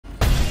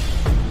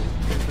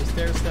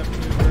stair step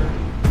maneuver.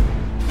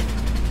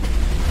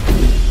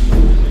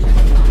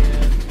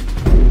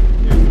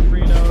 Here's the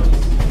pre-nose.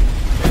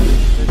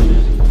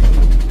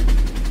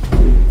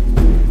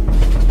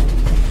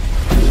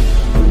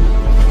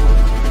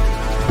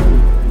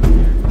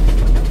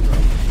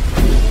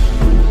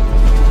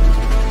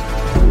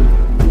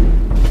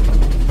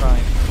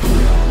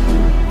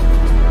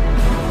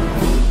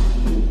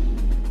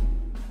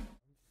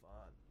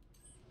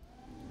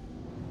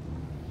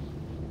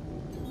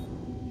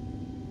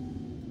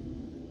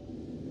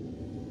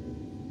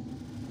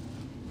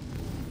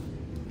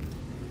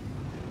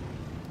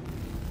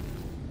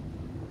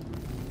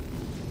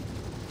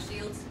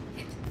 Shields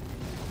hit.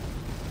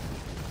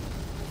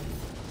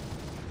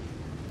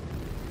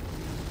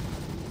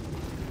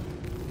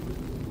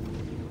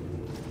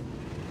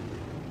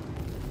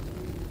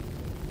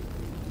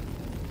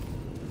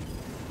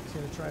 He's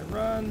gonna try and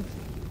run.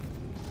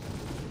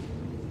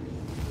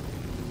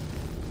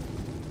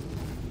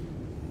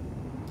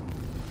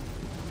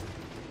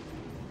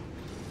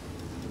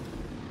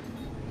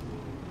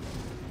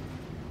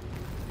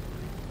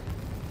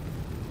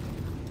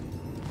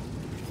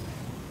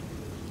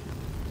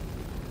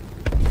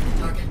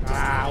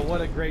 Ah,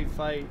 what a great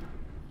fight.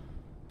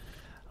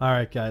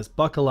 Alright guys,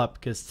 buckle up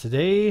because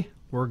today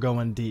we're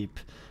going deep.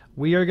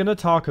 We are going to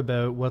talk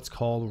about what's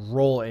called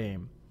roll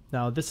aim.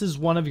 Now this is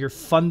one of your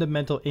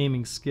fundamental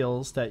aiming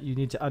skills that you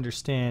need to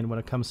understand when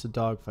it comes to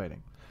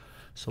dogfighting.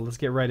 So let's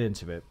get right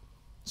into it.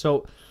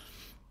 So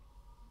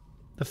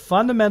the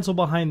fundamental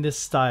behind this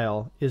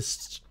style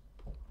is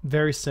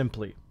very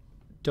simply,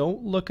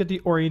 don't look at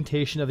the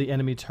orientation of the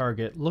enemy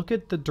target. Look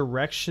at the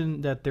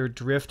direction that their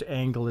drift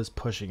angle is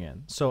pushing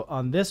in. So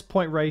on this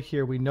point right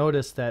here, we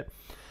notice that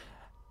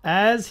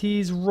as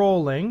he's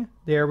rolling,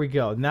 there we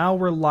go. Now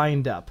we're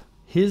lined up.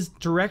 His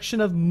direction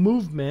of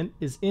movement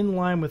is in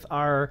line with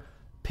our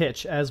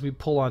pitch as we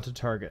pull onto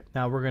target.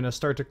 Now we're going to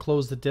start to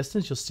close the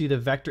distance. You'll see the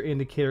vector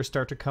indicator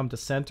start to come to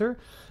center.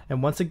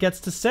 And once it gets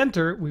to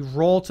center, we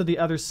roll to the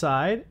other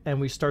side and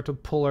we start to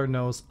pull our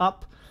nose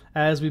up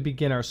as we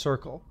begin our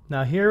circle.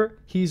 Now here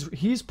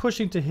he's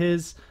pushing to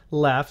his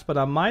left, but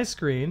on my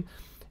screen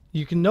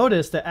you can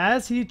notice that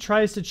as he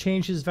tries to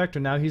change his vector,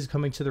 now he's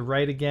coming to the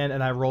right again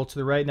and I roll to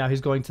the right. Now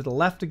he's going to the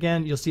left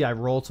again. You'll see I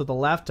roll to the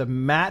left to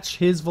match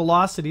his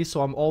velocity,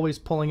 so I'm always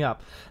pulling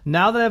up.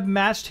 Now that I've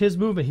matched his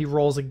movement, he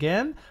rolls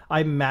again.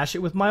 I match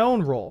it with my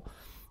own roll.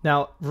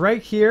 Now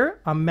right here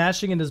I'm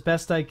matching it as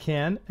best I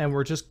can and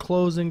we're just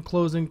closing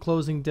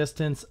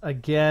distance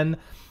again.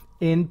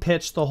 In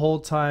pitch the whole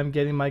time,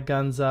 getting my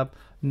guns up,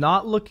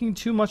 not looking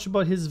too much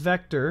about his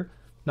vector,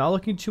 not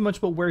looking too much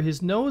about where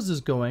his nose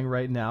is going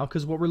right now,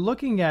 because what we're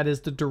looking at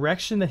is the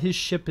direction that his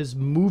ship is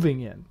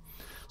moving in.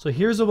 So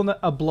here's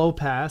a blow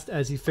past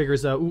as he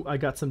figures out, ooh, I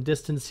got some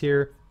distance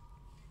here,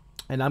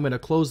 and I'm going to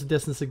close the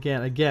distance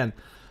again. Again,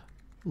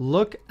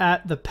 look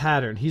at the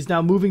pattern. He's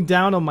now moving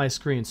down on my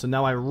screen, so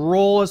now I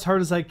roll as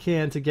hard as I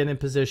can to get in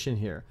position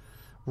here.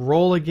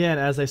 Roll again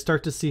as I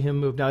start to see him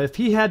move. Now if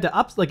he had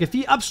to if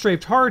he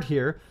upstrafed hard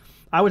here,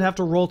 I would have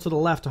to roll to the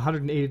left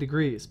 180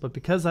 degrees. But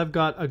because I've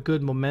got a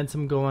good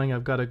momentum going,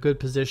 I've got a good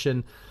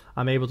position,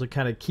 I'm able to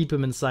kind of keep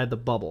him inside the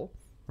bubble,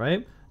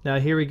 right? Now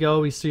here we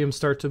go, we see him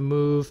start to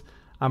move.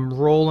 I'm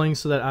rolling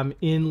so that I'm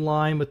in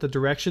line with the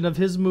direction of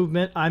his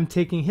movement. I'm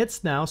taking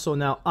hits now, so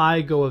now I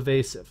go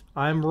evasive.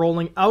 I'm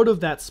rolling out of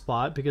that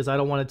spot because I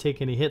don't want to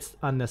take any hits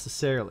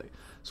unnecessarily.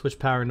 Switch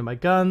power into my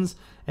guns,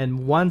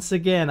 and once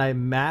again I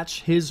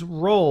match his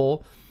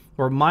roll,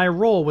 or my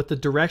roll, with the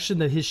direction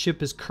that his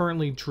ship is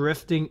currently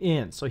drifting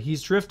in. So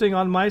he's drifting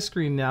on my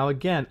screen now,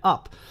 again,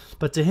 up.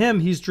 But to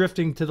him, he's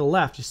drifting to the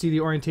left. You see the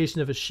orientation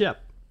of his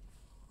ship.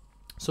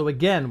 So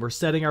again, we're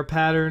setting our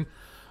pattern.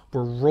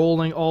 We're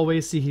rolling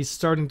always. See, he's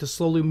starting to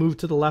slowly move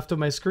to the left of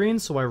my screen,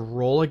 so I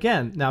roll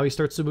again. Now he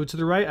starts to move to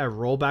the right. I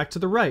roll back to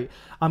the right.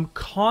 I'm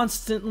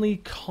constantly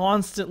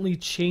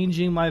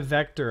changing my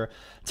vector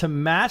to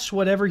match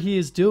whatever he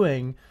is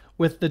doing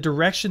with the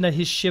direction that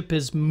his ship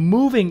is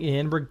moving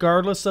in,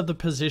 regardless of the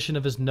position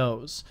of his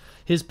nose.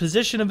 His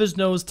position of his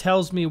nose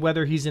tells me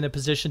whether he's in a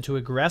position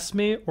to aggress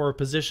me or a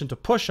position to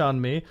push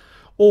on me,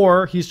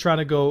 or he's trying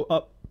to go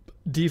up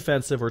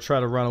defensive or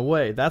try to run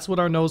away. That's what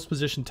our nose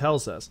position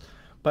tells us.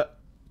 But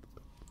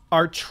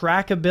our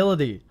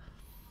trackability,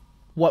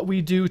 what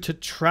we do to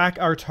track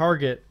our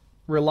target,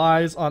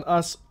 relies on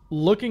us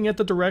looking at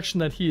the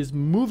direction that he is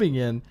moving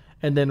in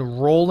and then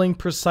rolling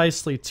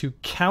precisely to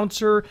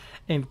counter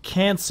and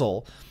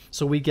cancel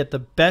so we get the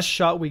best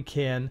shot we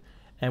can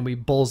and we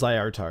bullseye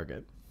our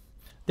target.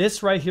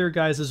 This right here,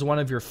 guys, is one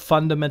of your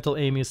fundamental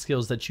aiming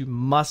skills that you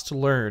must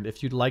learn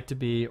if you'd like to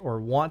be or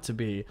want to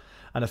be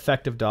an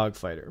effective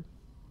dogfighter.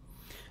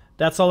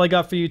 That's all I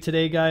got for you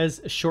today, guys.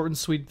 A short and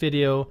sweet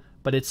video,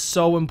 but it's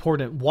so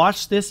important.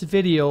 Watch this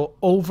video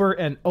over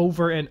and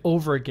over and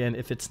over again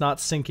if it's not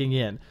sinking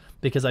in,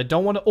 because I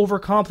don't want to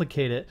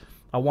overcomplicate it.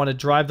 I want to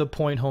drive the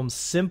point home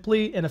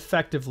simply and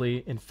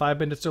effectively in 5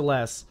 minutes or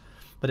less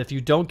But if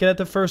you don't get it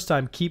the first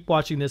time, keep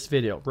watching this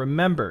video.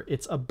 Remember,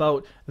 it's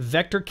about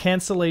vector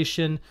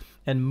cancellation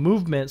and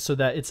movement so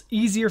that it's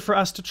easier for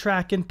us to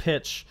track and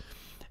pitch.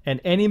 And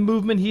any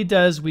movement he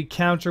does, we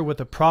counter with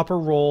a proper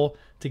roll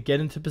to get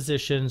into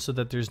position so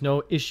that there's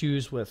no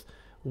issues with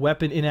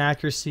weapon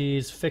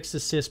inaccuracies, fixed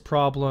assist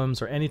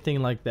problems, or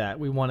anything like that.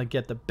 We want to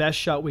get the best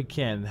shot we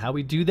can. How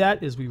we do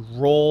that is we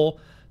roll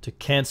to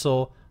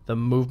cancel the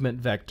movement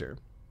vector.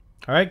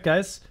 All right,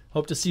 guys.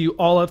 Hope to see you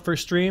all out for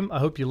stream. I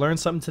hope you learned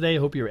something today. I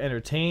hope you were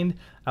entertained.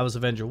 I was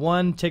Avenger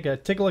One. Take a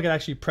look at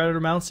actually Predator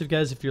mounts,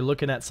 if you're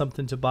looking at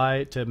something to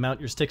buy to mount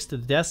your sticks to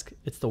the desk.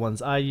 It's the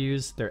ones I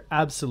use. They're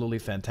absolutely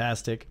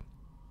fantastic.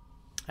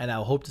 And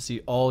I hope to see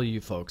all you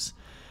folks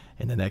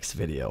in the next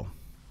video.